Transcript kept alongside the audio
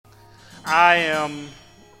I am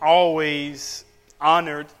always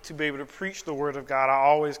honored to be able to preach the Word of God. I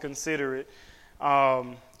always consider it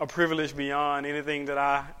a privilege beyond anything that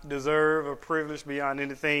I deserve, a privilege beyond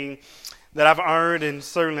anything that I've earned, and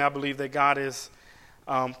certainly I believe that God has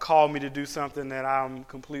called me to do something that I'm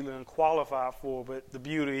completely unqualified for. But the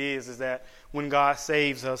beauty is that when God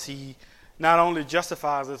saves us, He not only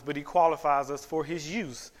justifies us, but He qualifies us for His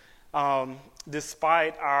use,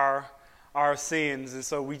 despite our sins. And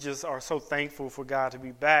so we just are so thankful for God to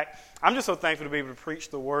be back. I'm just so thankful to be able to preach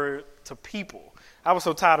the word to people. I was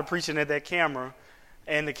so tired of preaching at that camera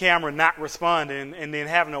and the camera not responding and then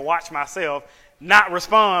having to watch myself not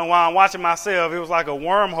respond while I'm watching myself. It was like a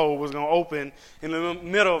wormhole was going to open in the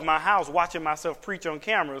middle of my house watching myself preach on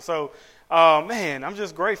camera. So, man, I'm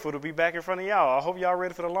just grateful to be back in front of y'all. I hope y'all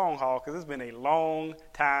ready for the long haul because it's been a long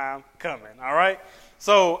time coming, all right?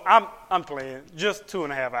 So I'm playing just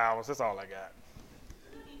 2.5 hours. That's all I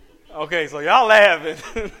got. Okay, so y'all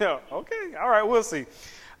laughing. Okay, all right, we'll see.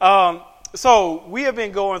 So we have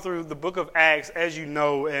been going through the book of Acts, as you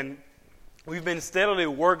know, and we've been steadily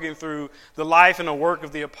working through the life and the work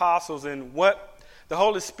of the apostles and what the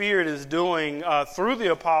Holy Spirit is doing through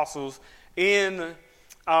the apostles in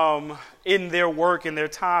their work, in their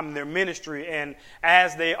time, in their ministry, and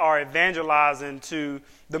as they are evangelizing to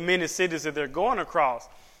the many cities that they're going across.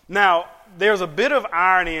 Now, there's a bit of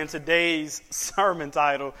irony in today's sermon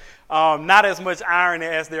title, not as much irony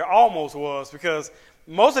as there almost was, because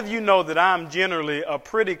most of you know that I'm generally a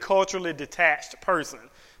pretty culturally detached person.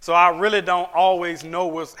 So I really don't always know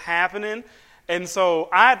what's happening. And so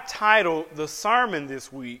I titled the sermon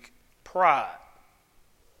this week, Pride.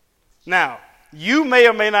 Now, you may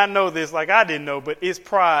or may not know this like I didn't know, but it's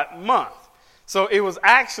Pride Month. So it was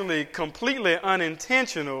actually completely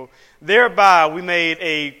unintentional. Thereby, we made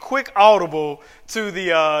a quick audible to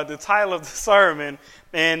the title of the sermon.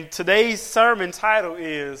 And today's sermon title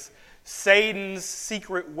is Satan's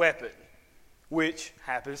Secret Weapon, which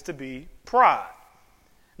happens to be pride.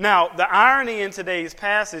 Now, the irony in today's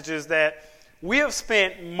passage is that we have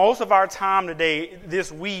spent most of our time today,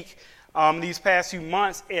 this week, these past few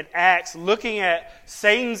months at Acts, looking at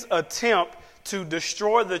Satan's attempt to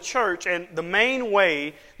destroy the church. And the main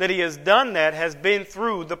way that he has done that has been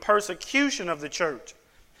through the persecution of the church.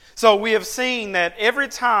 So we have seen that every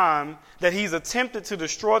time that he's attempted to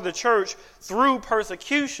destroy the church through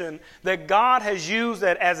persecution, that God has used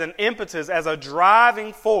that as an impetus, as a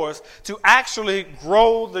driving force to actually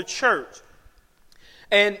grow the church.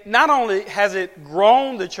 And not only has it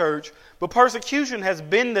grown the church, but persecution has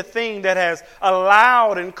been the thing that has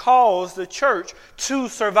allowed and caused the church to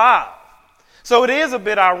survive. So it is a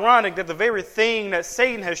bit ironic that the very thing that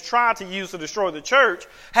Satan has tried to use to destroy the church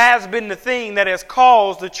has been the thing that has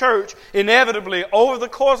caused the church inevitably over the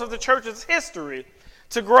course of the church's history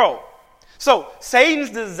to grow. So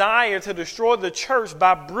Satan's desire to destroy the church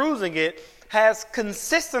by bruising it has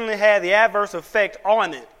consistently had the adverse effect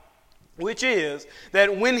on it, which is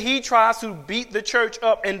that when he tries to beat the church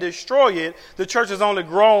up and destroy it, the church has only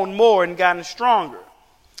grown more and gotten stronger.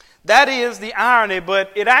 That is the irony,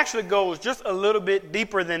 but it actually goes just a little bit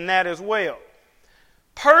deeper than that as well.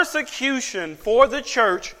 Persecution for the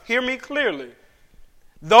church, hear me clearly,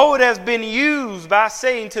 though it has been used by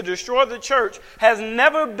Satan to destroy the church, has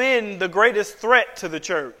never been the greatest threat to the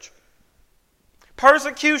church.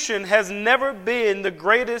 Persecution has never been the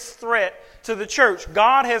greatest threat to the church.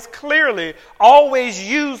 God has clearly always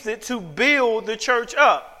used it to build the church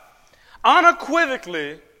up.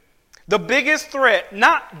 Unequivocally, the biggest threat,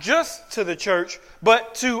 not just to the church,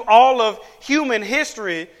 but to all of human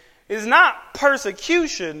history, is not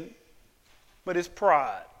persecution, but is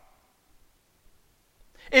pride.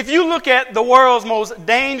 If you look at the world's most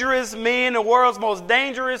dangerous men, the world's most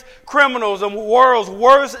dangerous criminals, the world's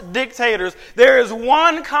worst dictators, there is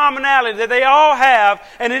one commonality that they all have,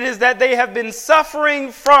 and it is that they have been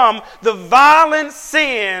suffering from the violent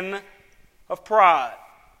sin of pride.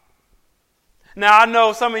 Now, I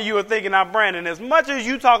know some of you are thinking, now, Brandon, as much as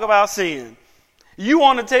you talk about sin, you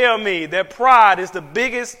want to tell me that pride is the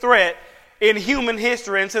biggest threat in human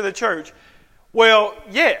history and to the church. Well,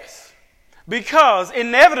 yes, because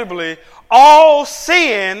inevitably all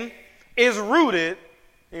sin is rooted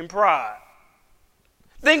in pride.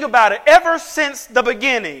 Think about it. Ever since the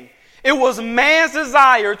beginning, it was man's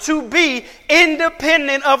desire to be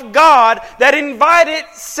independent of God that invited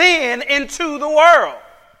sin into the world.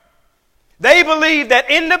 They believed that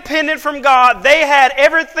independent from God, they had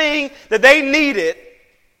everything that they needed.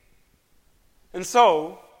 And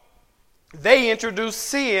so, they introduced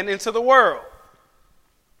sin into the world.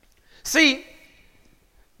 See,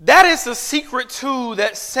 That is the secret tool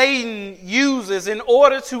that Satan uses in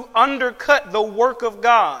order to undercut the work of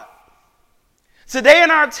God. Today in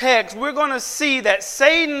our text, we're going to see that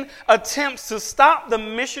Satan attempts to stop the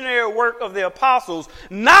missionary work of the apostles,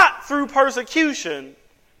 not through persecution,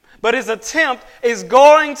 but his attempt is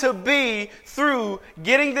going to be through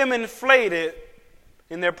getting them inflated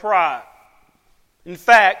in their pride. In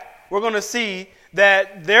fact, we're going to see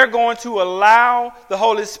that they're going to allow the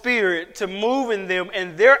Holy Spirit to move in them,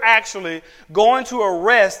 and they're actually going to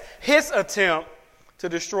arrest his attempt to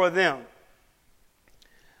destroy them.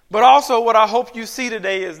 But also what I hope you see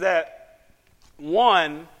today is that,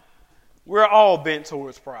 one, we're all bent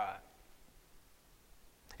towards pride.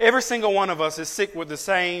 Every single one of us is sick with the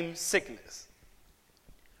same sickness.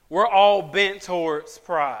 We're all bent towards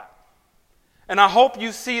pride. And I hope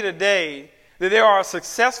you see today that there are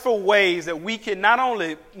successful ways that we can not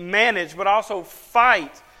only manage but also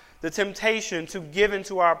fight the temptation to give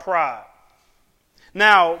into our pride.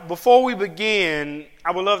 Now, before we begin,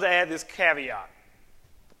 I would love to add this caveat.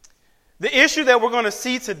 The issue that we're going to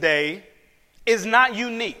see today is not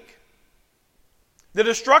unique. The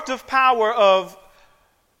destructive power of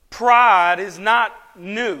pride is not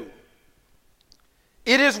new.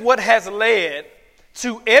 It is what has led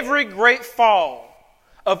to every great fall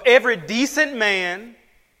of every decent man.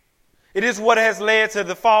 It is what has led to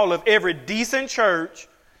the fall of every decent church.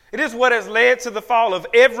 It is what has led to the fall of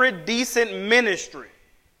every decent ministry.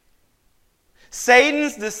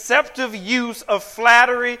 Satan's deceptive use of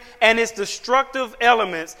flattery and its destructive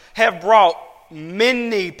elements have brought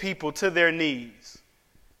many people to their knees.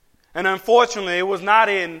 And unfortunately, it was not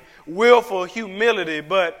in willful humility,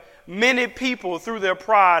 but many people through their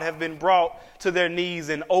pride have been brought to their knees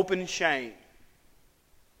in open shame.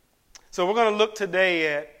 So we're going to look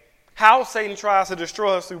today at how Satan tries to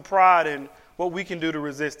destroy us through pride and what we can do to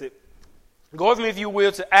resist it. Go with me, if you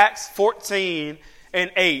will, to Acts 14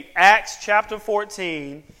 and 8. Acts chapter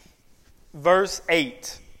 14, verse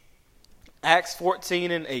 8. Acts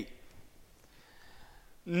 14 and 8.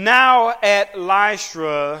 Now at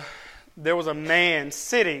Lystra there was a man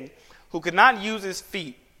sitting who could not use his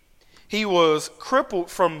feet. He was crippled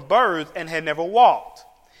from birth and had never walked.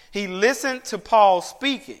 He listened to Paul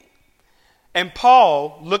speaking. And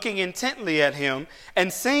Paul, looking intently at him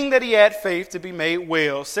and seeing that he had faith to be made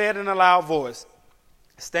well, said in a loud voice,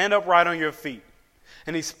 "Stand upright on your feet."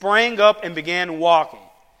 And he sprang up and began walking.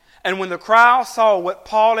 And when the crowd saw what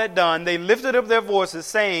Paul had done, they lifted up their voices,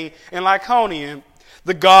 saying in Lycaonian,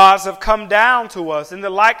 "The gods have come down to us in the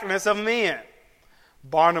likeness of men."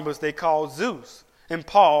 Barnabas they called Zeus, and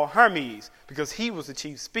Paul Hermes, because he was the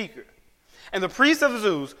chief speaker. And the priest of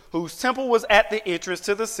Zeus, whose temple was at the entrance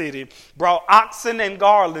to the city, brought oxen and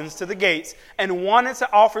garlands to the gates and wanted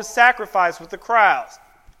to offer sacrifice with the crowds.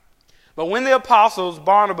 But when the apostles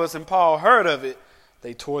Barnabas and Paul heard of it,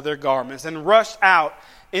 they tore their garments and rushed out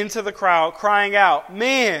into the crowd, crying out,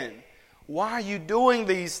 "Men, why are you doing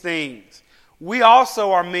these things? We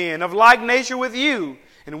also are men of like nature with you,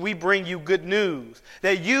 and we bring you good news,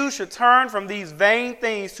 that you should turn from these vain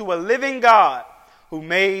things to a living God, who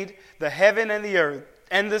made the heaven and the earth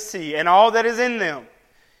and the sea and all that is in them.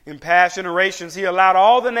 In past generations he allowed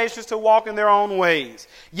all the nations to walk in their own ways.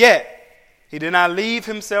 Yet he did not leave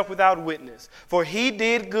himself without witness, for he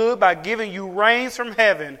did good by giving you rains from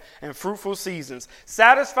heaven and fruitful seasons,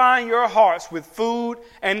 satisfying your hearts with food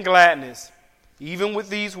and gladness." Even with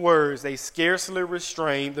these words, they scarcely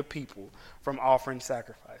restrained the people from offering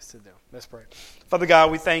sacrifice to them. Let's pray. Father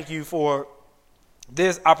God, we thank you for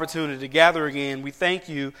this opportunity to gather again. We thank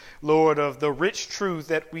you, Lord, of the rich truth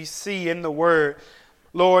that we see in the Word.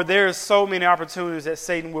 Lord, there are so many opportunities that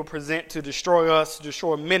Satan will present to destroy us, to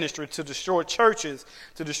destroy ministry, to destroy churches,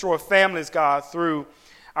 to destroy families, God, through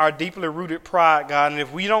our deeply rooted pride, God. And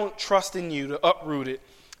if we don't trust in you to uproot it,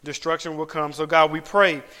 destruction will come. So, God, we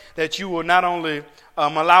pray that you will not only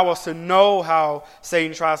allow us to know how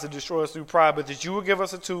Satan tries to destroy us through pride, but that you will give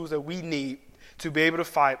us the tools that we need to be able to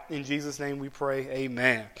fight. In Jesus' name we pray,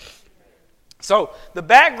 amen. So the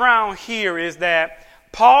background here is that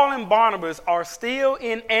Paul and Barnabas are still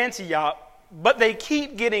in Antioch, but they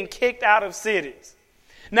keep getting kicked out of cities.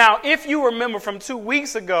 Now, if you remember from 2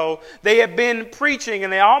 weeks ago, they had been preaching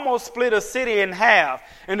and they almost split a city in half.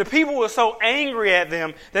 And the people were so angry at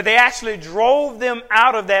them that they actually drove them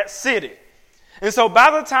out of that city. And so by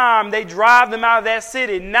the time they drive them out of that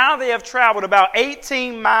city, now they have traveled about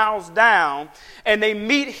 18 miles down, and they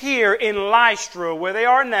meet here in Lystra, where they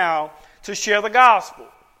are now, to share the gospel.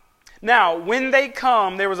 Now, when they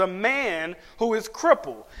come, there was a man who is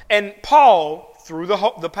crippled. And Paul, through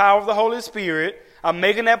the power of the Holy Spirit, I'm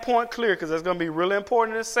making that point clear because that's going to be really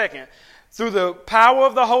important in a second. through the power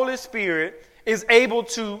of the Holy Spirit, is able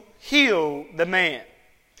to heal the man.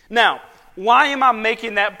 Now, why am I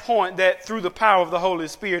making that point that through the power of the Holy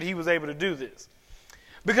Spirit, he was able to do this?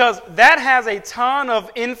 Because that has a ton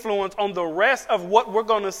of influence on the rest of what we're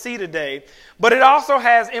going to see today, but it also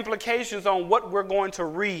has implications on what we're going to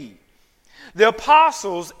read. The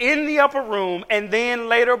apostles in the upper room, and then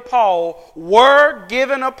later Paul, were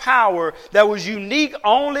given a power that was unique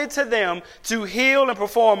only to them to heal and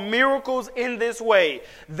perform miracles in this way.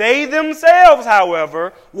 They themselves,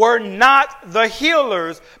 however, were not the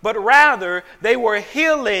healers, but rather they were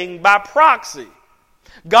healing by proxy.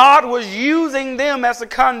 God was using them as a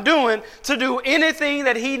conduit to do anything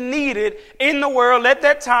that he needed in the world at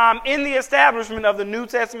that time in the establishment of the New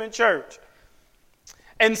Testament church.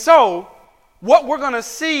 And so, what we're going to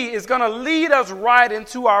see is going to lead us right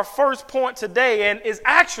into our first point today, and is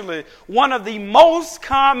actually one of the most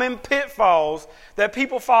common pitfalls that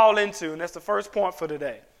people fall into, and that's the first point for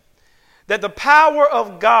today. That the power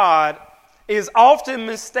of God is often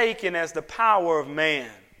mistaken as the power of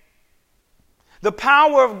man. The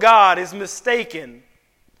power of God is mistaken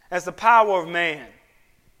as the power of man.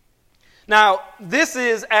 Now, this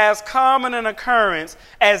is as common an occurrence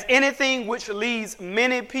as anything which leads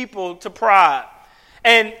many people to pride.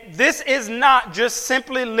 And this is not just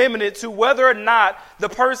simply limited to whether or not the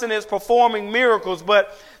person is performing miracles,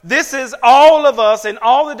 but this is all of us in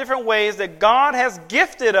all the different ways that God has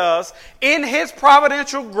gifted us in his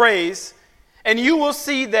providential grace. And you will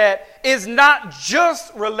see that it's not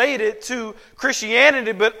just related to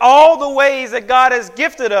Christianity, but all the ways that God has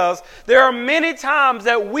gifted us. There are many times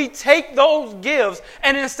that we take those gifts,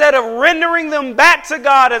 and instead of rendering them back to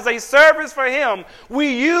God as a service for him,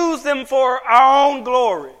 we use them for our own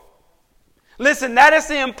glory. Listen, that is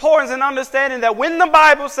the importance in understanding that when the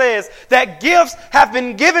Bible says that gifts have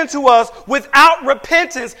been given to us without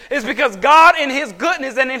repentance, it's because God in his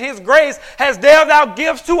goodness and in his grace has dealt out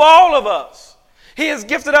gifts to all of us. He has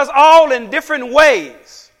gifted us all in different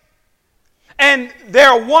ways. And there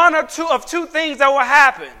are one or two things that will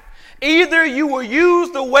happen. Either you will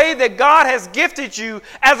use the way that God has gifted you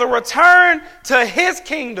as a return to his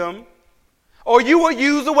kingdom, or you will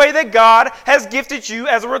use the way that God has gifted you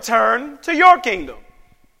as a return to your kingdom.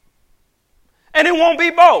 And it won't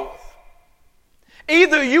be both.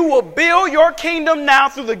 Either you will build your kingdom now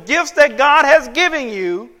through the gifts that God has given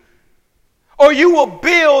you, or you will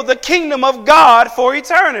build the kingdom of God for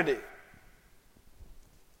eternity.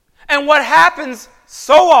 And what happens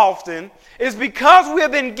so often is because we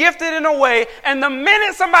have been gifted in a way, and the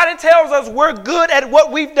minute somebody tells us we're good at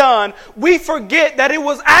what we've done, we forget that it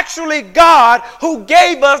was actually God who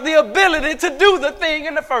gave us the ability to do the thing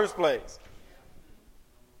in the first place.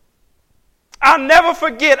 I'll never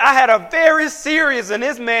forget, I had a very serious, and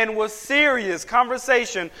this man was serious,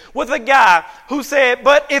 conversation with a guy who said,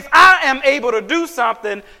 but if I am able to do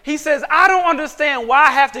something, he says, I don't understand why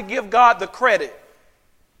I have to give God the credit.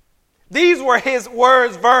 These were his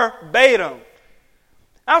words verbatim.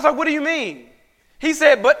 I was like, what do you mean? He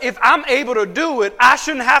said, but if I'm able to do it, I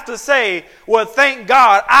shouldn't have to say, well, thank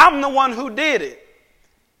God, I'm the one who did it.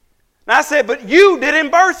 And I said, but you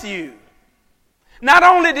didn't birth you. Not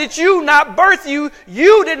only did you not birth you,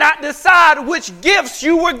 you did not decide which gifts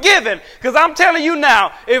you were given. Because I'm telling you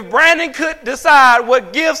now, if Brandon could decide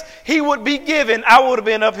what gifts he would be given, I would have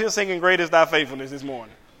been up here singing Great is Thy Faithfulness this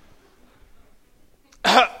morning.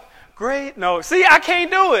 Great? No. See, I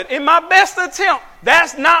can't do it. In my best attempt,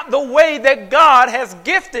 that's not the way that God has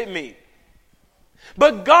gifted me.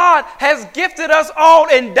 But God has gifted us all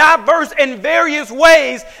in diverse and various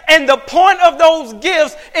ways. And the point of those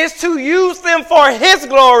gifts is to use them for his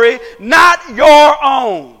glory, not your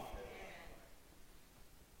own.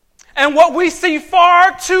 And what we see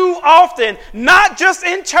far too often, not just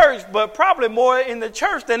in church, but probably more in the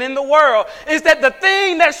church than in the world, is that the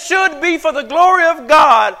thing that should be for the glory of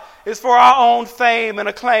God is for our own fame and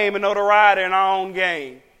acclaim and notoriety and our own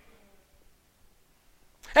gain.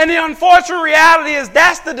 And the unfortunate reality is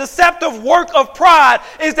that's the deceptive work of pride,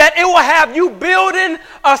 is that it will have you building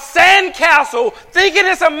a sandcastle, thinking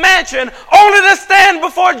it's a mansion, only to stand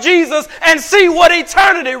before Jesus and see what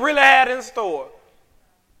eternity really had in store.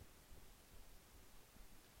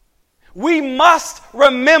 We must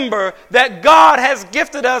remember that God has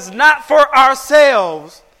gifted us not for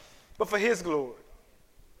ourselves, but for his glory.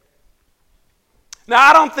 Now,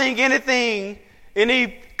 I don't think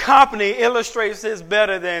any company illustrates this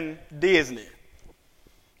better than Disney.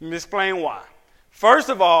 Let me explain why. First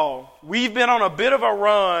of all, we've been on a bit of a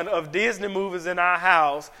run of Disney movies in our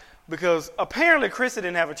house because apparently Chrissy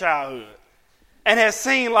didn't have a childhood and has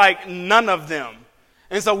seen like none of them.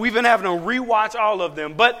 And so we've been having to rewatch all of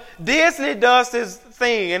them. But Disney does this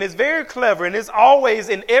thing, and it's very clever, and it's always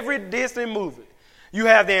in every Disney movie. You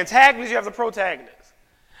have the antagonist, you have the protagonist.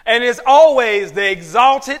 And it's always the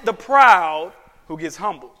exalted, the proud, who gets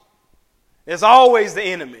humbled. It's always the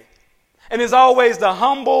enemy. And it's always the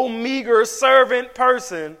humble, meager servant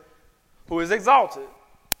person who is exalted.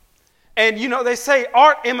 And, they say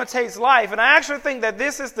art imitates life. And I actually think that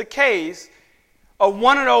this is the case of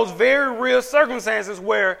one of those very real circumstances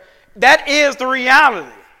where that is the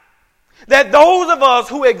reality. That those of us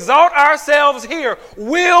who exalt ourselves here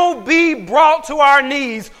will be brought to our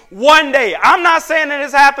knees one day. I'm not saying that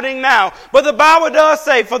it's happening now, but the Bible does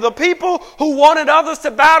say for the people who wanted others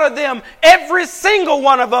to bow to them, every single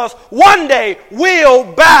one of us one day will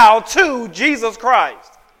bow to Jesus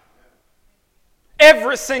Christ.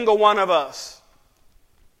 Every single one of us.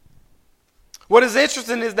 What is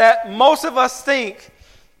interesting is that most of us think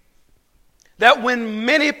that when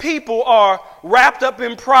many people are wrapped up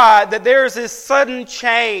in pride, that there is this sudden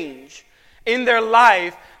change in their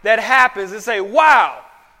life that happens and say, wow,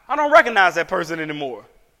 I don't recognize that person anymore.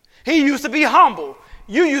 He used to be humble.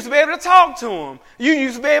 You used to be able to talk to him. You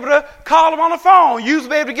used to be able to call him on the phone. You used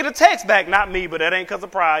to be able to get a text back. Not me, but that ain't because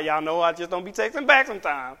of pride. Y'all know I just don't be texting back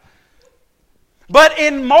sometimes. But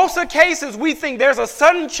in most of cases, we think there's a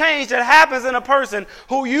sudden change that happens in a person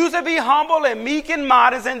who used to be humble and meek and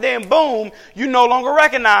modest, and then boom, you no longer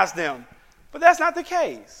recognize them. But that's not the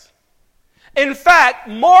case. In fact,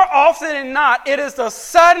 more often than not, it is not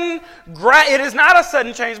a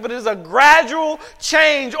sudden change, but it is a gradual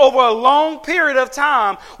change over a long period of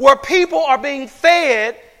time where people are being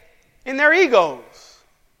fed in their egos.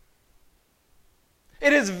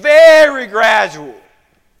 It is very gradual.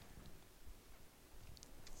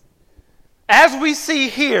 As we see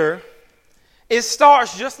here, it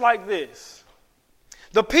starts just like this.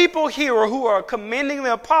 The people here who are commending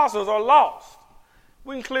the apostles are lost.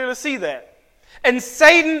 We can clearly see that. And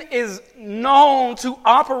Satan is known to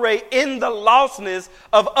operate in the lostness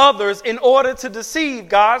of others in order to deceive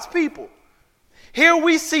God's people. Here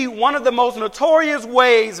we see one of the most notorious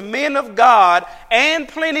ways men of God and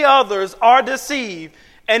plenty others are deceived,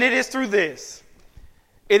 and it is through this.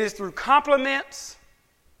 It is through compliments.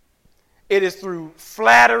 It is through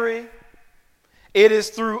flattery. It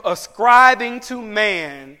is through ascribing to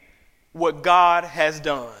man what God has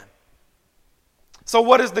done. So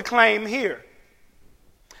what is the claim here?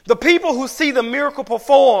 The people who see the miracle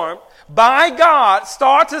performed by God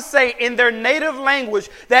start to say in their native language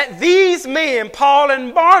that these men, Paul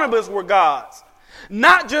and Barnabas, were gods.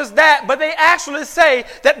 Not just that, but they actually say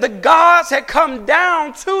that the gods had come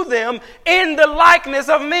down to them in the likeness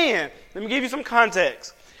of men. Let me give you some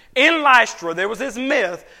context. In Lystra, there was this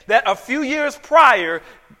myth that a few years prior,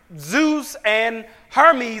 Zeus and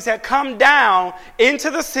Hermes had come down into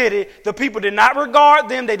the city. The people did not regard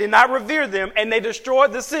them, they did not revere them, and they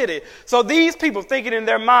destroyed the city. So these people, thinking in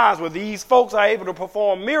their minds, well, these folks are able to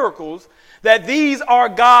perform miracles, that these are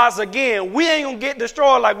gods again. We ain't going to get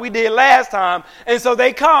destroyed like we did last time. And so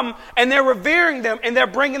they come and they're revering them, and they're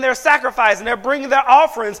bringing their sacrifice, and they're bringing their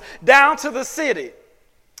offerings down to the city.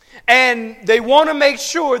 And they want to make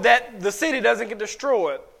sure that the city doesn't get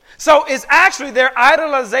destroyed. So it's actually their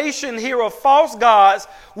idolization here of false gods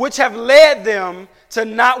which have led them to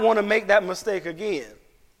not want to make that mistake again.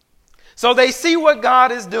 So they see what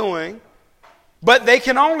God is doing, but they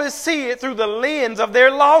can only see it through the lens of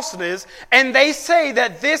their lostness, and they say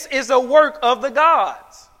that this is a work of the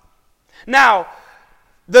gods. Now,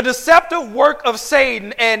 the deceptive work of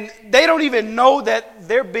Satan, and they don't even know that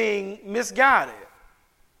they're being misguided.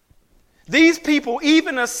 These people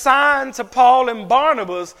even assign to Paul and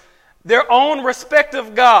Barnabas their own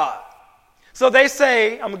respective God. So they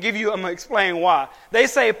say, I'm going to explain why. They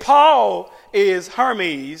say Paul is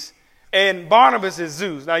Hermes and Barnabas is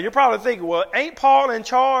Zeus. Now you're probably thinking, well, ain't Paul in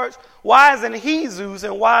charge? Why isn't he Zeus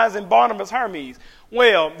and why isn't Barnabas Hermes?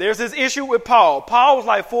 Well, there's this issue with Paul. Paul was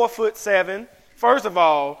like 4'7". First of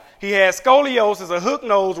all, he had scoliosis, a hook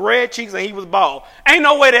nose, red cheeks, and he was bald. Ain't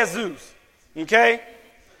no way that's Zeus. Okay?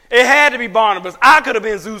 It had to be Barnabas. I could have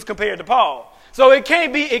been Zeus compared to Paul. So it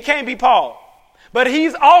can't be Paul. But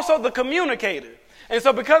he's also the communicator. And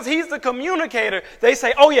so because he's the communicator, they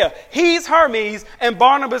say, oh yeah, he's Hermes and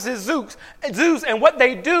Barnabas is Zeus. And what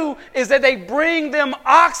they do is that they bring them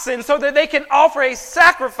oxen so that they can offer a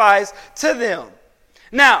sacrifice to them.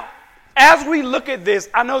 Now, as we look at this,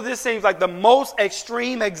 I know this seems like the most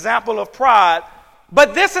extreme example of pride,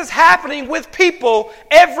 but this is happening with people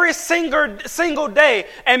every single day.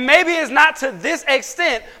 And maybe it's not to this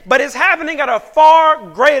extent, but it's happening at a far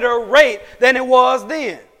greater rate than it was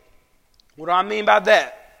then. What do I mean by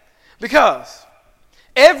that? Because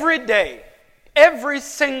Every day, every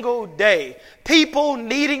single day, people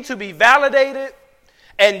needing to be validated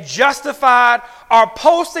and justified are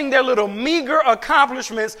posting their little meager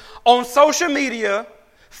accomplishments on social media,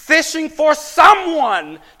 fishing for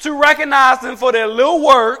someone to recognize them for their little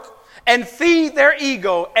work and feed their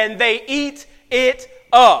ego, and they eat it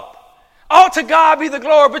up. Oh, to God be the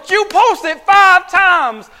glory, but you posted 5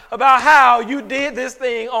 times about how you did this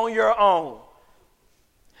thing on your own.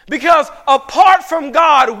 Because apart from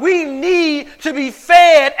God, we need to be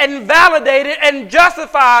fed and validated and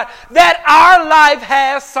justified that our life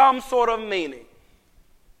has some sort of meaning.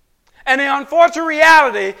 And the unfortunate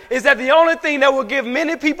reality is that the only thing that will give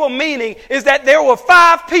many people meaning is that there were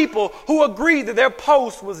 5 people who agreed that their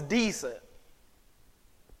post was decent.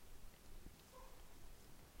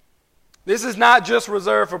 This is not just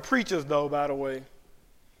reserved for preachers, though, by the way.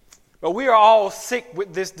 But we are all sick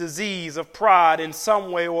with this disease of pride in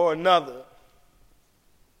some way or another.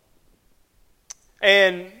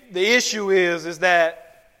 And the issue is that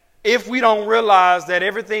if we don't realize that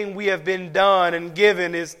everything we have been done and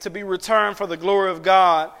given is to be returned for the glory of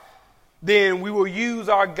God, then we will use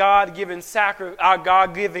our God-given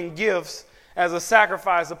gifts as a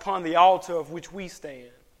sacrifice upon the altar of which we stand.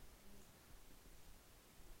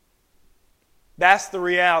 That's the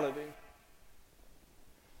reality.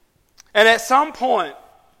 And at some point,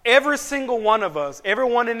 every single one of us,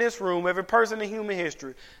 everyone in this room, every person in human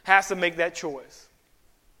history has to make that choice.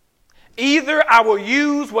 Either I will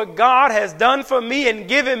use what God has done for me and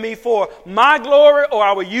given me for my glory, or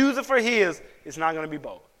I will use it for His. It's not going to be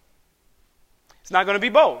both. It's not going to be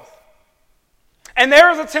both. And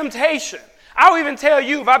there is a temptation. I'll even tell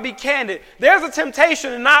you, if I be candid, there's a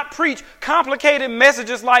temptation to not preach complicated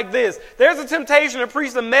messages like this. There's a temptation to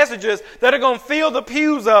preach the messages that are going to fill the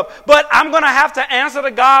pews up, but I'm going to have to answer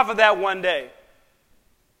to God for that one day.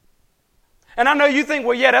 And I know you think,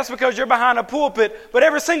 well, yeah, that's because you're behind a pulpit, but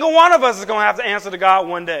every single one of us is going to have to answer to God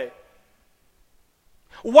one day.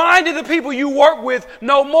 Why did the people you work with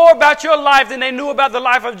know more about your life than they knew about the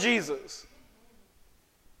life of Jesus?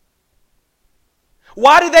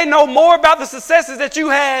 Why did they know more about the successes that you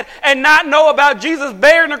had and not know about Jesus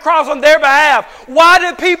bearing the cross on their behalf? Why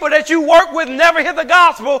did people that you work with never hear the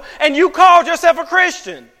gospel and you called yourself a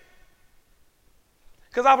Christian?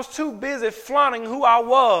 Because I was too busy flaunting who I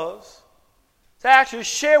was to actually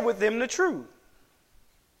share with them the truth.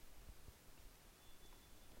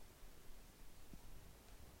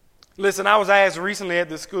 Listen, I was asked recently at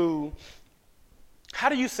the school, how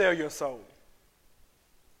do you sell your soul?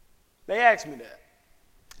 They asked me that.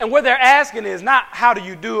 And what they're asking is not how do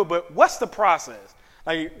you do it, but what's the process?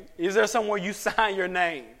 Like, is there somewhere you sign your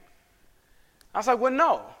name? I was like, well,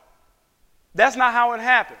 no. That's not how it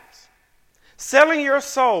happens. Selling your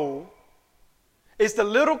soul is the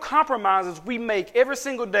little compromises we make every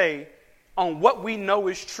single day on what we know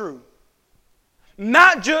is true.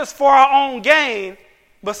 Not just for our own gain,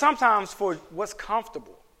 but sometimes for what's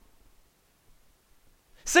comfortable.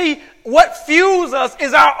 See, what fuels us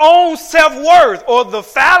is our own self-worth, or the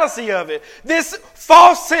fallacy of it. This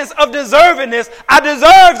false sense of deservingness. I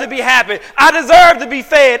deserve to be happy. I deserve to be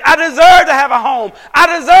fed. I deserve to have a home.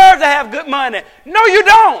 I deserve to have good money. No, you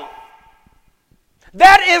don't.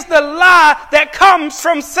 That is the lie that comes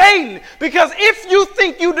from Satan. Because if you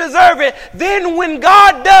think you deserve it, then when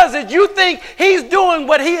God does it, you think He's doing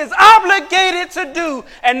what He is obligated to do.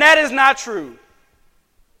 And that is not true.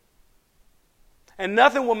 And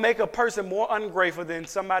nothing will make a person more ungrateful than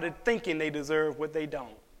somebody thinking they deserve what they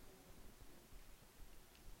don't.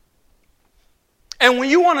 And when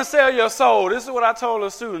you want to sell your soul, this is what I told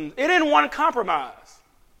a student, it isn't one compromise.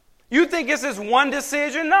 You think it's this one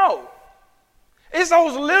decision? No. It's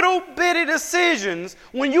those little bitty decisions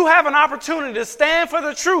when you have an opportunity to stand for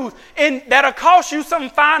the truth and that'll cost you some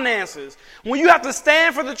finances. When you have to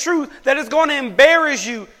stand for the truth that is going to embarrass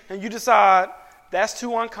you and you decide, that's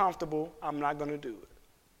too uncomfortable, I'm not going to do it.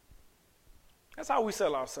 That's how we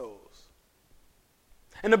sell our souls.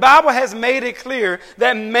 And the Bible has made it clear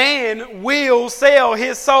that man will sell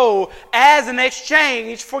his soul as an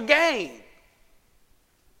exchange for gain.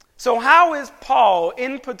 So how is Paul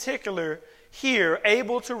in particular here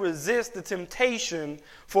able to resist the temptation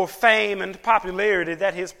for fame and popularity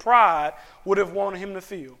that his pride would have wanted him to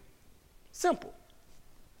feel? Simple.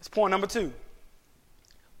 That's point number 2.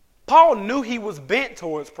 Paul knew he was bent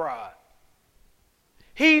towards pride.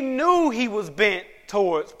 He knew he was bent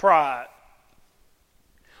towards pride.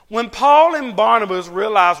 When Paul and Barnabas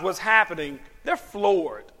realize what's happening, they're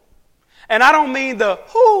floored. And I don't mean the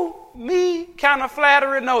who, me kind of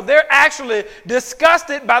flattery. No, they're actually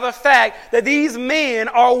disgusted by the fact that these men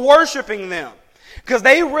are worshiping them. Because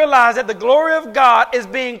they realize that the glory of God is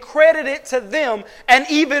being credited to them. And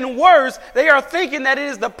even worse, they are thinking that it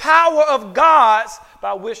is the power of God's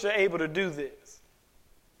by which they're able to do this.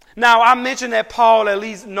 Now, I mentioned that Paul at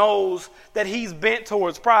least knows that he's bent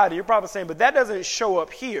towards pride. You're probably saying, but that doesn't show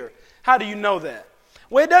up here. How do you know that?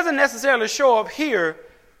 Well, it doesn't necessarily show up here,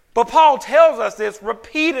 but Paul tells us this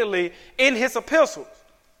repeatedly in his epistles.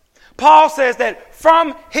 Paul says that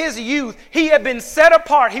from his youth, he had been set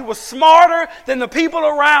apart. He was smarter than the people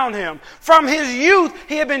around him. From his youth,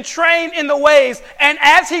 he had been trained in the ways. And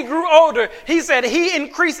as he grew older, he said he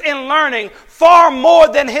increased in learning far more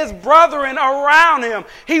than his brethren around him.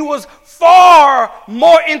 He was far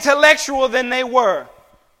more intellectual than they were.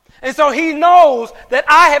 And so he knows that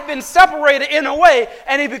I have been separated in a way,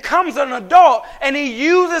 and he becomes an adult, and he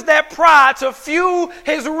uses that pride to fuel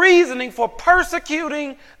his reasoning for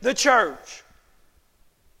persecuting the church.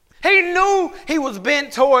 He knew he was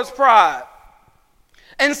bent towards pride.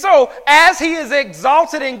 And so as he is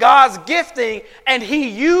exalted in God's gifting and he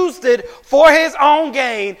used it for his own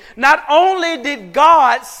gain, not only did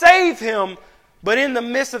God save him, but in the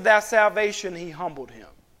midst of that salvation, he humbled him.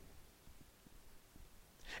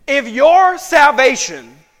 If your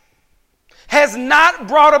salvation has not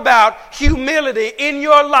brought about humility in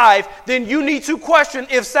your life, then you need to question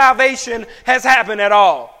if salvation has happened at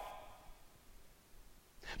all.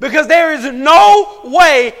 Because there is no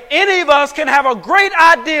way any of us can have a great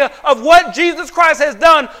idea of what Jesus Christ has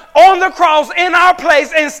done on the cross in our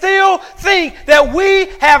place and still think that we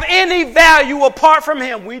have any value apart from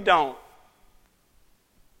him. We don't.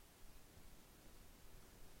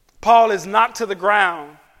 Paul is knocked to the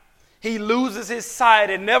ground. He loses his sight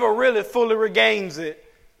and never really fully regains it.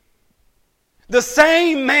 The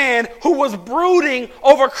same man who was brooding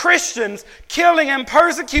over Christians, killing and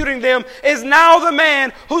persecuting them, is now the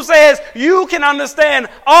man who says, you can understand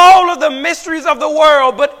all of the mysteries of the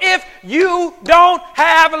world, but if you don't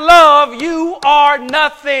have love, you are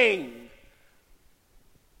nothing.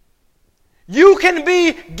 You can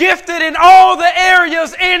be gifted in all the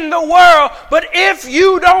areas in the world, but if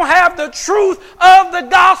you don't have the truth of the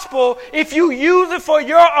gospel, if you use it for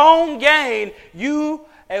your own gain, you,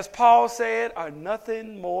 as Paul said, are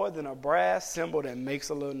nothing more than a brass cymbal that makes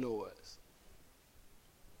a little noise.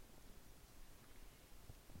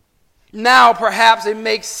 Now, perhaps it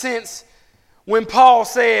makes sense when Paul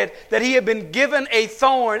said that he had been given a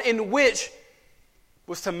thorn in which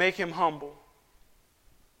was to make him humble.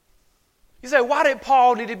 You say, why did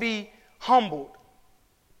Paul need to be humbled?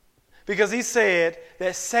 Because he said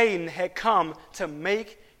that Satan had come to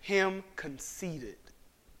make him conceited.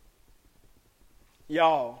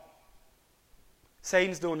 Y'all,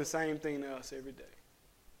 Satan's doing the same thing to us every day.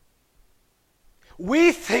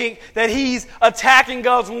 We think that he's attacking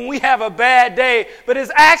us when we have a bad day, but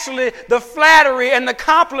it's actually the flattery and the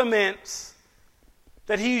compliments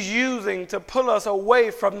that he's using to pull us away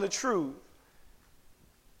from the truth.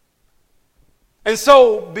 And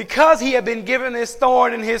so, because he had been given this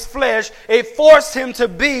thorn in his flesh, it forced him to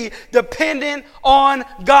be dependent on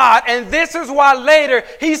God. And this is why later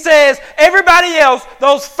he says, everybody else,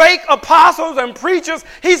 those fake apostles and preachers,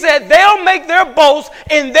 he said, they'll make their boast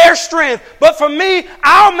in their strength. But for me,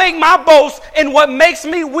 I'll make my boast in what makes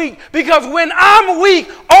me weak. Because when I'm weak,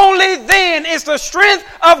 only then is the strength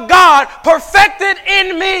of God perfected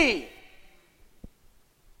in me.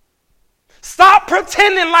 Stop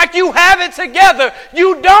pretending like you have it together.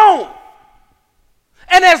 You don't.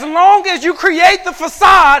 And as long as you create the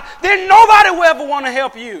facade, then nobody will ever want to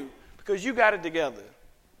help you because you got it together.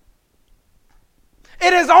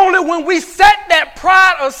 It is only when we set that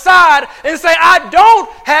pride aside and say, I don't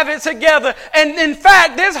have it together. And in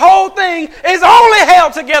fact, this whole thing is only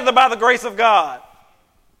held together by the grace of God.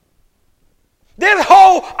 This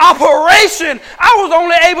whole operation, I was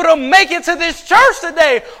only able to make it to this church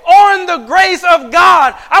today on the grace of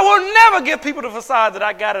God. I will never give people the facade that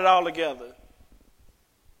I got it all together.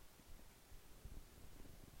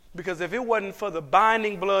 Because if it wasn't for the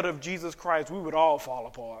binding blood of Jesus Christ, we would all fall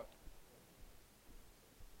apart.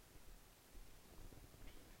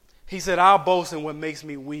 He said, I'll boast in what makes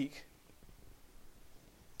me weak.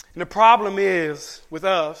 And the problem is with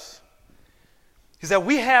us, is that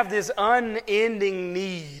we have this unending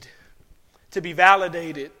need to be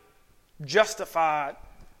validated, justified,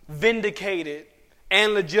 vindicated,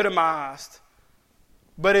 and legitimized.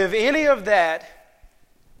 But if any of that,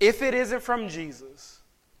 if it isn't from Jesus,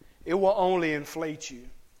 it will only inflate you.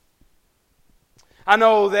 I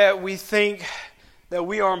know that we think that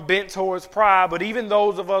we are bent towards pride, but even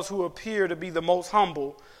those of us who appear to be the most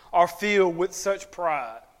humble are filled with such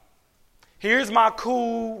pride. Here's my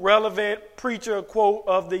cool, relevant preacher quote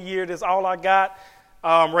of the year. That's all I got.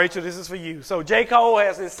 Rachel, this is for you. So J. Cole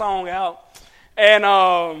has his song out,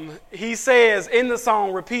 and he says in the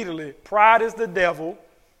song repeatedly, "Pride is the devil.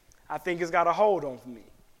 I think it's got a hold on me."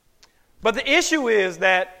 But the issue is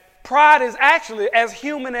that pride is actually as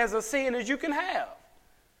human as a sin as you can have.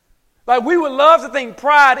 Like, we would love to think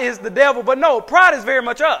pride is the devil, but no, pride is very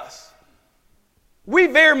much us. We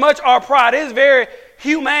very much are pride. It is very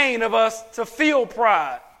humane of us to feel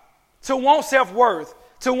pride, to want self-worth,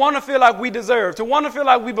 to want to feel like we deserve, to want to feel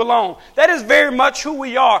like we belong. That is very much who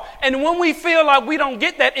we are. And when we feel like we don't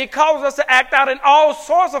get that, it causes us to act out in all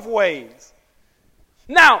sorts of ways.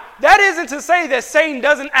 Now, that isn't to say that Satan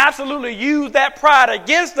doesn't absolutely use that pride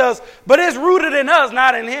against us, but it's rooted in us,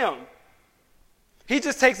 not in him. He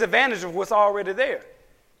just takes advantage of what's already there.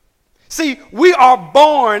 See, we are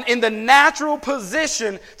born in the natural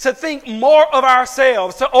position to think more of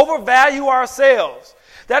ourselves, to overvalue ourselves.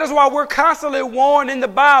 That is why we're constantly warned in the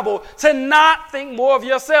Bible to not think more of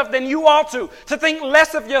yourself than you ought to think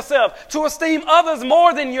less of yourself, to esteem others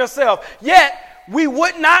more than yourself. Yet, we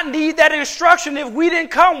would not need that instruction if we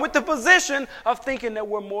didn't come with the position of thinking that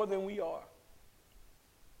we're more than we are.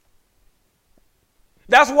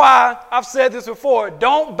 That's why I've said this before.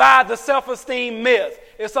 Don't buy the self-esteem myth.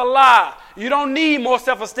 It's a lie. You don't need more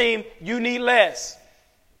self-esteem. You need less.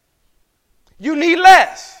 You need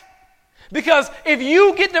less. Because if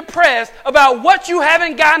you get depressed about what you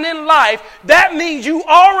haven't gotten in life, that means you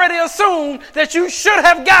already assume that you should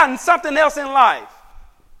have gotten something else in life.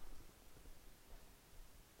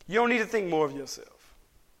 You don't need to think more of yourself.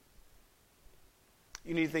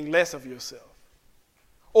 You need to think less of yourself.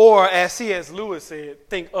 Or, as C.S. Lewis said,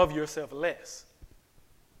 think of yourself less.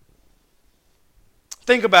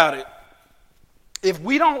 Think about it. If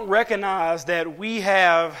we don't recognize that we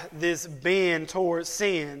have this bend towards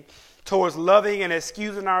sin, towards loving and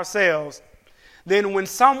excusing ourselves, then when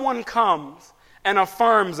someone comes and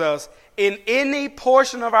affirms us in any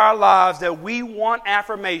portion of our lives that we want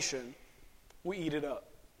affirmation, we eat it up.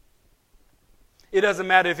 It doesn't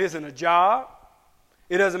matter if it's in a job.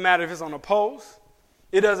 It doesn't matter if it's on a post.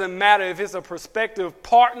 It doesn't matter if it's a prospective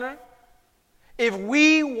partner. If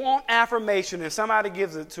we want affirmation and somebody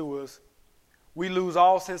gives it to us, we lose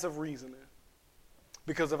all sense of reasoning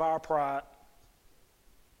because of our pride.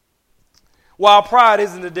 While pride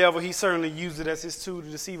isn't the devil, he certainly used it as his tool to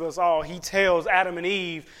deceive us all. He tells Adam and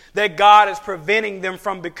Eve that God is preventing them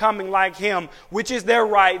from becoming like him, which is their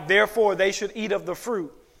right. Therefore, they should eat of the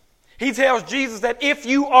fruit. He tells Jesus that if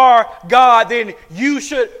you are God, then you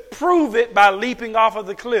should prove it by leaping off of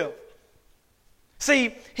the cliff.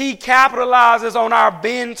 See, he capitalizes on our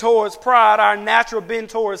bend towards pride, our natural bend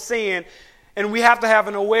towards sin, and we have to have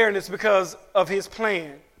an awareness because of his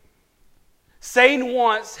plan. Satan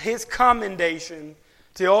wants his commendation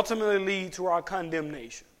to ultimately lead to our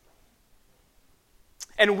condemnation.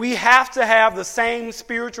 And we have to have the same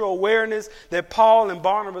spiritual awareness that Paul and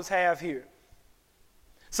Barnabas have here.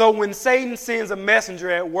 So when Satan sends a messenger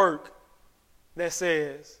at work that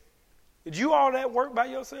says, "Did you all that work by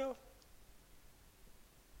yourself?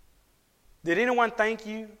 Did anyone thank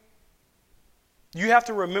you?" You have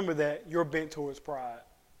to remember that you're bent towards pride.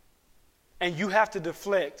 And you have to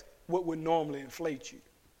deflect what would normally inflate you.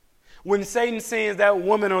 When Satan sends that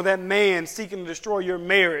woman or that man seeking to destroy your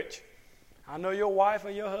marriage, I know your wife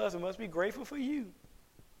or your husband must be grateful for you.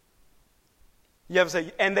 You ever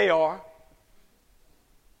say, and they are.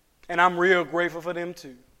 And I'm real grateful for them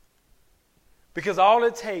too. Because all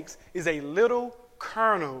it takes is a little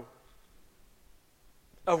kernel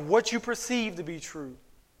of what you perceive to be true.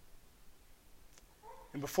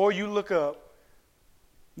 And before you look up,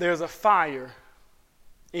 there's a fire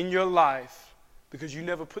in your life because you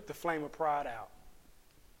never put the flame of pride out.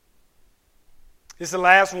 This is the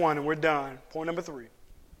last one and we're done. Point number 3.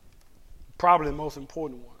 Probably the most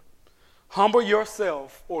important one. Humble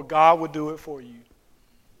yourself or God will do it for you.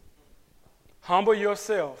 Humble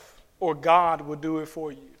yourself or God will do it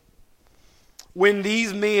for you. When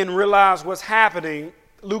these men realized what's happening,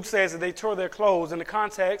 Luke says that they tore their clothes. And the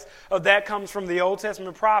context of that comes from the Old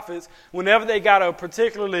Testament prophets. Whenever they got a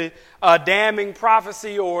particularly damning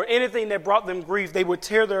prophecy or anything that brought them grief, they would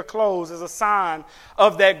tear their clothes as a sign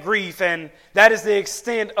of that grief. And that is the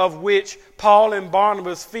extent of which Paul and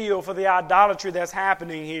Barnabas feel for the idolatry that's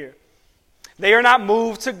happening here. They are not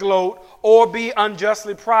moved to gloat or be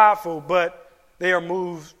unjustly prideful, but they are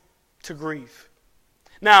moved to grief.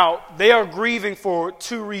 Now, they are grieving for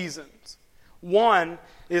 2 reasons. One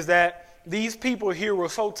is that these people here were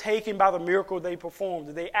so taken by the miracle they performed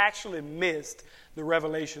that they actually missed the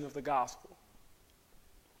revelation of the gospel.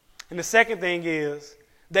 And the second thing is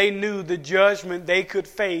They knew the judgment they could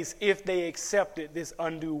face if they accepted this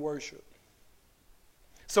undue worship.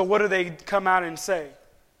 So what do they come out and say?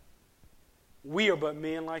 We are but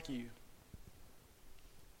men like you.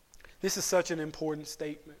 This is such an important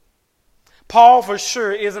statement. Paul for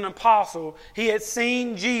sure is an apostle. He had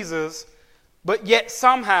seen Jesus, but yet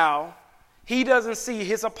somehow he doesn't see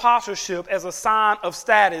his apostleship as a sign of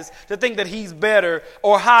status to think that he's better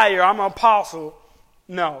or higher. I'm an apostle.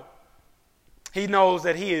 No. He knows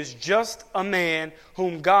that he is just a man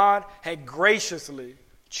whom God had graciously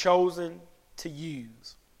chosen to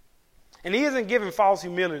use. And he isn't giving false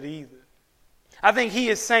humility either. I think he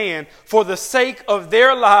is saying, for the sake of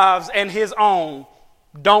their lives and his own,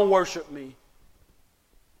 don't worship me.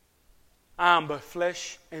 I am but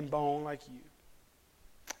flesh and bone like you.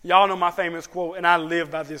 Y'all know my famous quote, and I live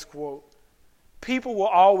by this quote. People will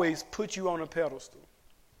always put you on a pedestal.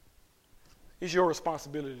 It's your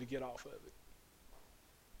responsibility to get off of it.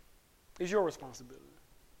 It's your responsibility.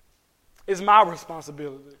 It's my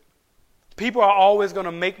responsibility. People are always going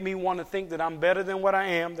to make me want to think that I'm better than what I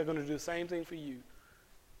am. They're going to do the same thing for you.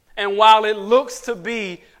 And while it looks to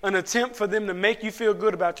be an attempt for them to make you feel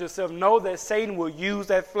good about yourself, know that Satan will use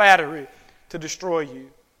that flattery to destroy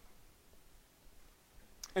you.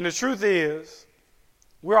 And the truth is,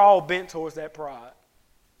 we're all bent towards that pride.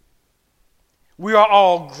 We are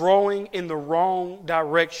all growing in the wrong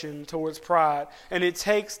direction towards pride. And it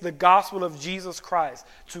takes the gospel of Jesus Christ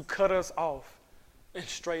to cut us off and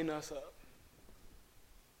straighten us up.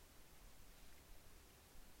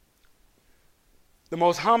 The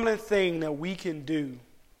most humbling thing that we can do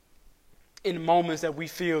in moments that we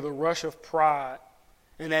feel the rush of pride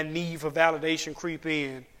and that need for validation creep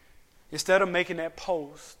in, instead of making that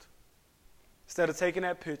post, instead of taking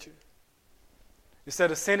that picture,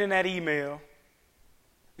 instead of sending that email,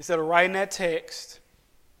 instead of writing that text,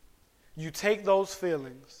 you take those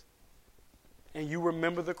feelings and you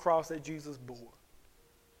remember the cross that Jesus bore.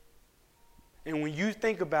 And when you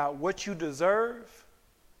think about what you deserve,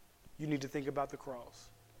 you need to think about the cross.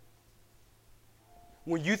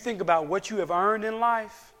 When you think about what you have earned in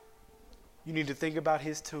life, you need to think about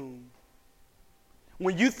his tomb.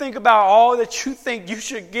 When you think about all that you think you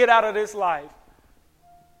should get out of this life,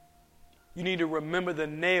 you need to remember the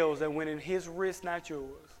nails that went in his wrist, not yours.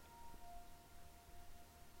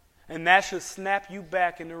 And that should snap you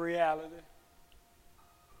back into reality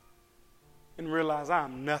and realize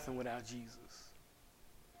I'm nothing without Jesus.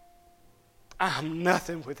 I'm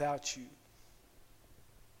nothing without you.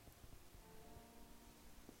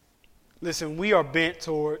 Listen, we are bent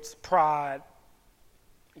towards pride.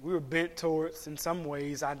 We are bent towards, in some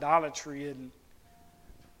ways, idolatry. And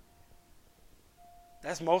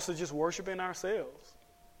that's mostly just worshiping ourselves.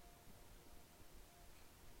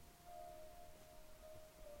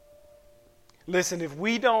 Listen, if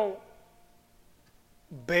we don't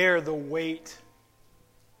bear the weight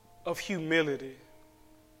of humility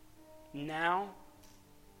now,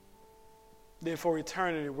 then for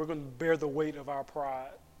eternity, we're going to bear the weight of our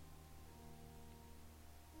pride.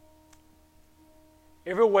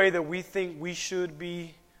 Every way that we think we should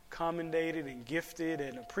be commended and gifted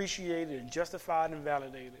and appreciated and justified and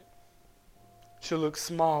validated should look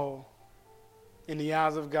small in the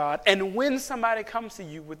eyes of God. And when somebody comes to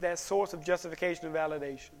you with that source of justification and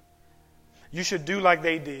validation, you should do like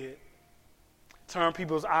they did. Turn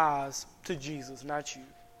people's eyes to Jesus, not you.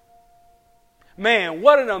 Man,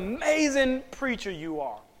 what an amazing preacher you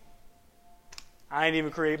are. I ain't even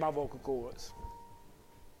create my vocal cords.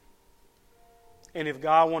 And if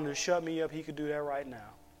God wanted to shut me up, he could do that right now.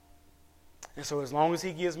 And so as long as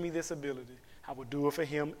he gives me this ability, I will do it for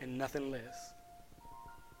him and nothing less.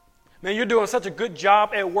 Man, you're doing such a good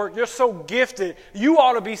job at work. You're so gifted. You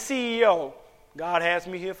ought to be CEO. God has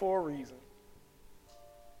me here for a reason.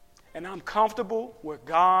 And I'm comfortable where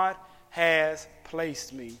God has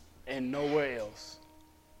placed me and nowhere else.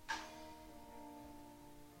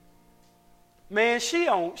 Man, she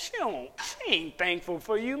ain't thankful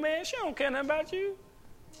for you, man. She don't care nothing about you.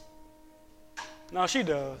 No, she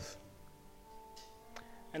does.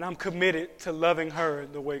 And I'm committed to loving her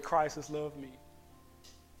the way Christ has loved me.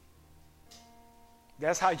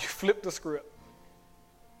 That's how you flip the script.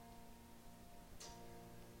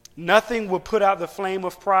 Nothing will put out the flame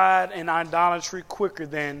of pride and idolatry quicker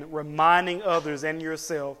than reminding others and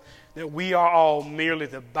yourself that we are all merely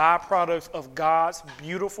the byproducts of God's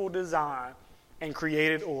beautiful design and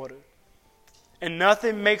created order. And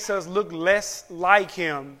nothing makes us look less like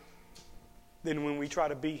him than when we try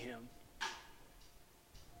to be him.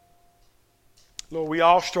 Lord, we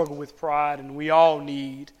all struggle with pride, and we all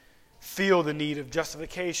feel the need of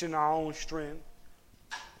justification in our own strength.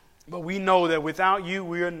 But we know that without you,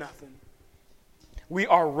 we are nothing. We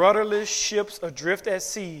are rudderless ships adrift at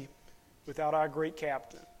sea without our great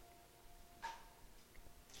captain.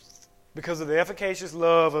 Because of the efficacious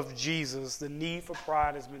love of Jesus, the need for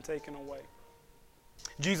pride has been taken away.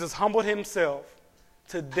 Jesus humbled himself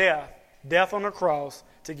to death on the cross,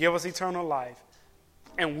 to give us eternal life.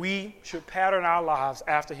 And we should pattern our lives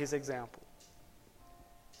after his example.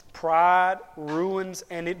 Pride ruins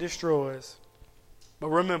and it destroys. But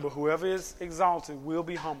remember, whoever is exalted will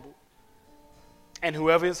be humbled. And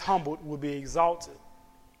whoever is humbled will be exalted.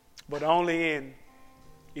 But only in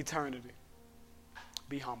eternity.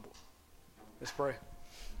 Be humble. Let's pray.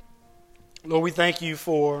 Lord, we thank you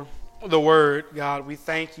for the word, God. We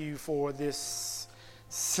thank you for this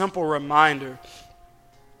simple reminder.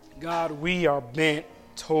 God, we are bent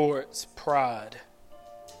towards pride.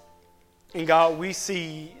 And God, we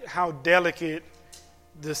see how delicate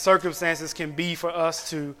the circumstances can be for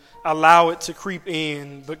us to allow it to creep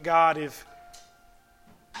in. But God, if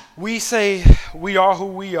we say we are who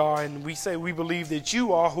we are and we say we believe that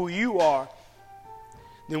you are who you are,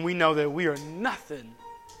 then we know that we are nothing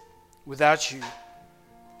without you.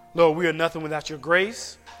 Lord, we are nothing without your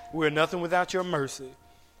grace. We are nothing without your mercy.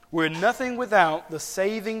 We're nothing without the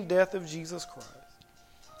saving death of Jesus Christ.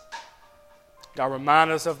 God,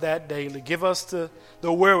 remind us of that daily. Give us the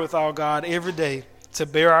wherewithal, God, every day to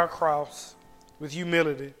bear our cross with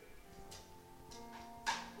humility.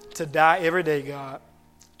 To die every day, God,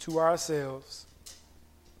 to ourselves.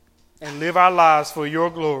 And live our lives for your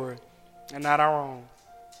glory and not our own.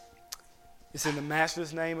 It's in the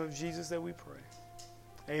matchless name of Jesus that we pray.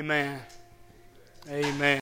 Amen. Amen.